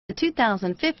The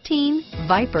 2015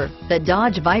 Viper. The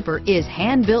Dodge Viper is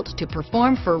hand-built to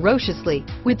perform ferociously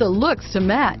with the looks to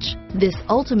match. This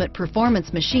ultimate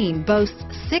performance machine boasts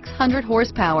 600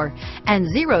 horsepower and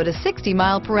 0 to 60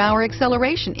 mile/hour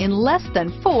acceleration in less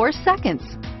than 4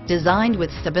 seconds. Designed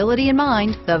with stability in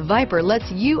mind, the Viper lets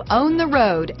you own the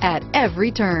road at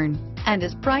every turn and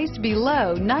is priced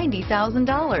below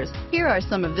 $90,000. Here are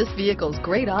some of this vehicle's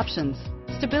great options: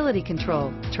 stability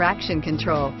control, traction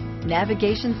control,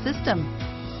 navigation system,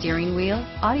 steering wheel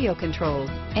audio controls,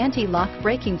 anti-lock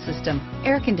braking system,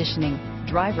 air conditioning,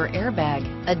 driver airbag,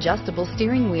 adjustable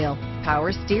steering wheel,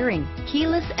 power steering,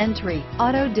 keyless entry,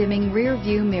 auto-dimming rear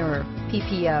view mirror,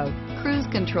 PPO, cruise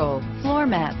control, floor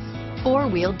mats,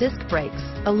 four-wheel disc brakes,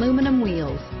 aluminum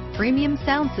wheels, premium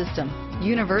sound system,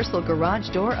 universal garage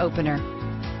door opener,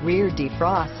 rear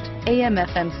defrost,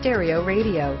 AM/FM stereo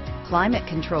radio, climate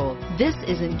control. This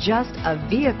isn't just a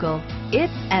vehicle,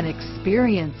 it's an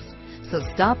experience. So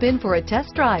stop in for a test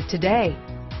drive today.